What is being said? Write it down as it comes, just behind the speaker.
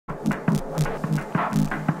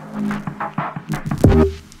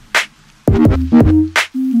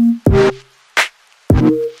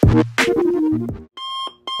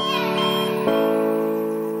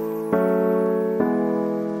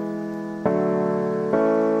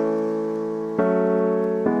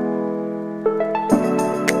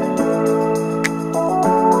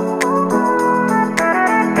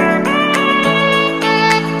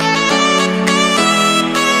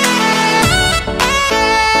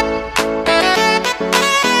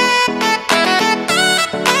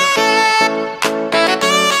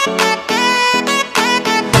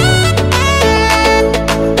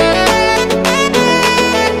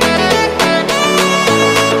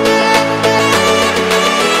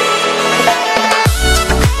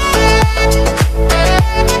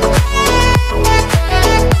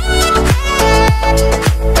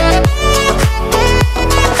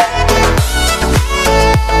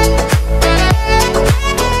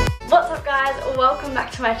welcome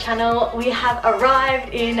back to my channel. We have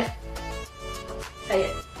arrived in, say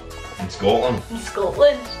it. In Scotland. In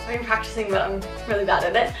Scotland. I've been practicing but I'm really bad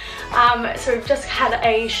at it. So we've just had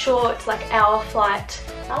a short hour flight,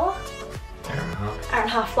 hour and a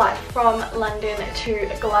half flight from London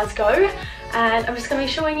to Glasgow, and I'm just going to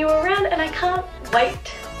be showing you around and I can't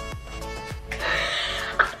wait.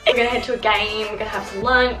 We're going to head to a game, we're going to have some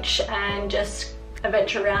lunch and just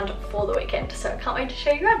adventure around for the weekend, so I can't wait to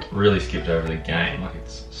show you around. Really skipped over the game, like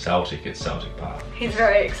it's Celtic Park. He's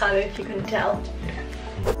very excited if you couldn't tell.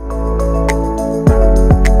 Yeah.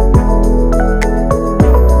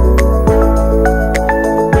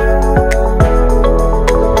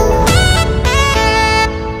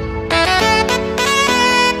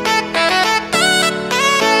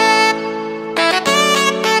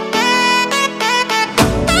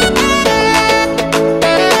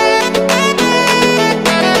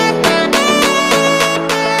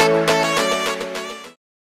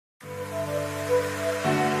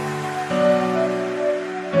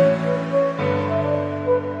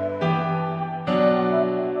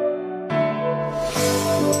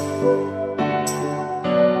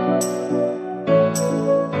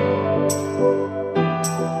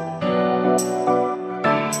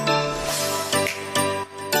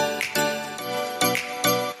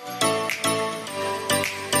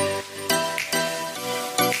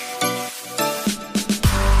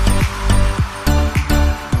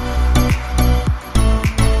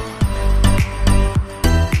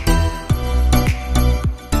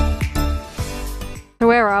 So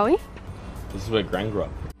where are we? This is where Gran grew up.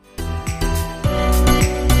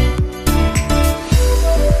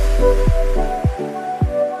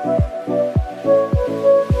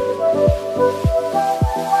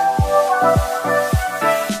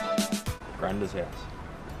 Granda's house.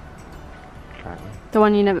 Apparently. The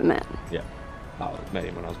one you never met? Yeah. I met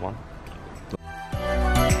him when I was 1.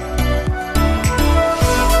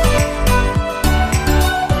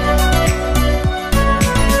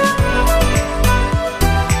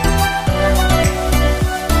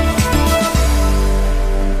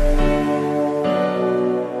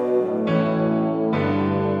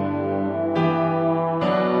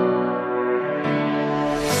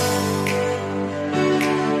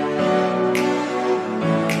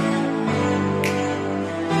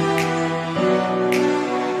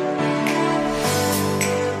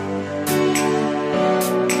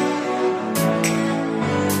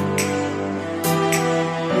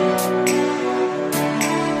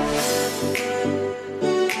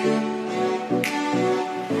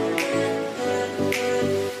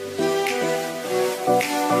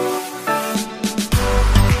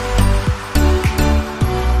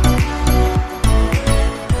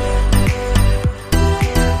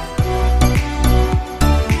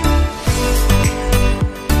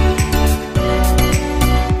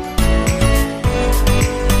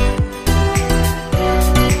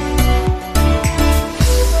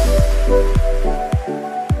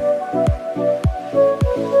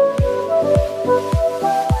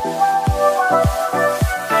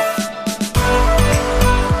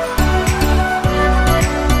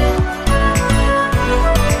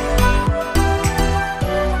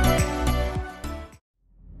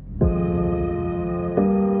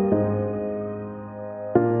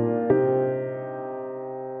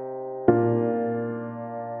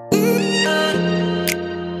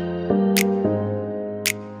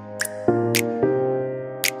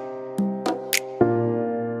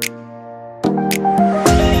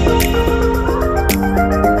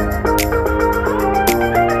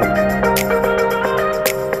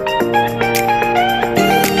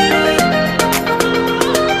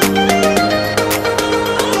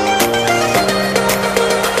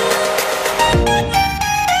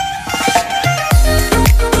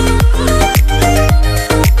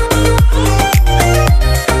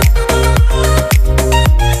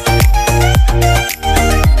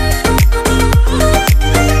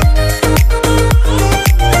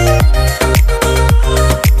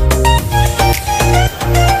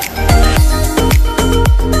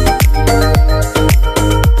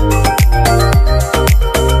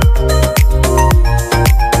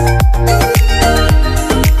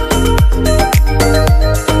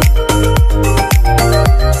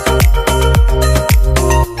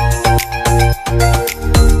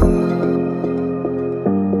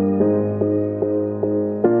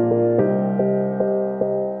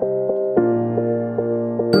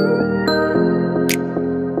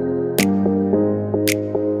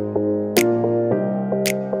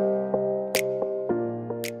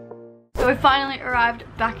 So we finally arrived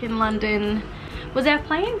back in London. Was our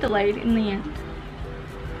plane delayed in the end?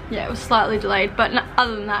 yeah, it was slightly delayed, but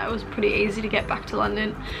other than that, it was pretty easy to get back to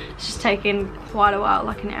London. It's just taken quite a while,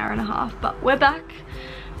 like an hour and a half, but we're back.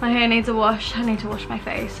 My hair needs a wash, I need to wash my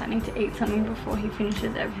face, I need to eat something before he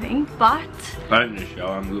finishes everything, but... I don't need a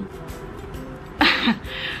shower, I'm good.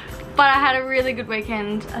 But I had a really good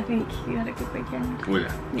weekend. I think you had a good weekend. Oh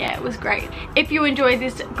yeah. Yeah, it was great. If you enjoyed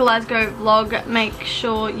this Glasgow vlog, make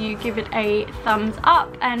sure you give it a thumbs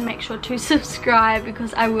up and make sure to subscribe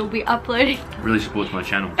because I will be uploading. Really supports my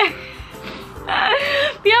channel.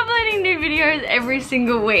 Be uploading new videos every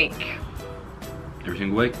single week. Every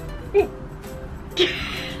single week?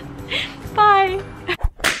 Bye.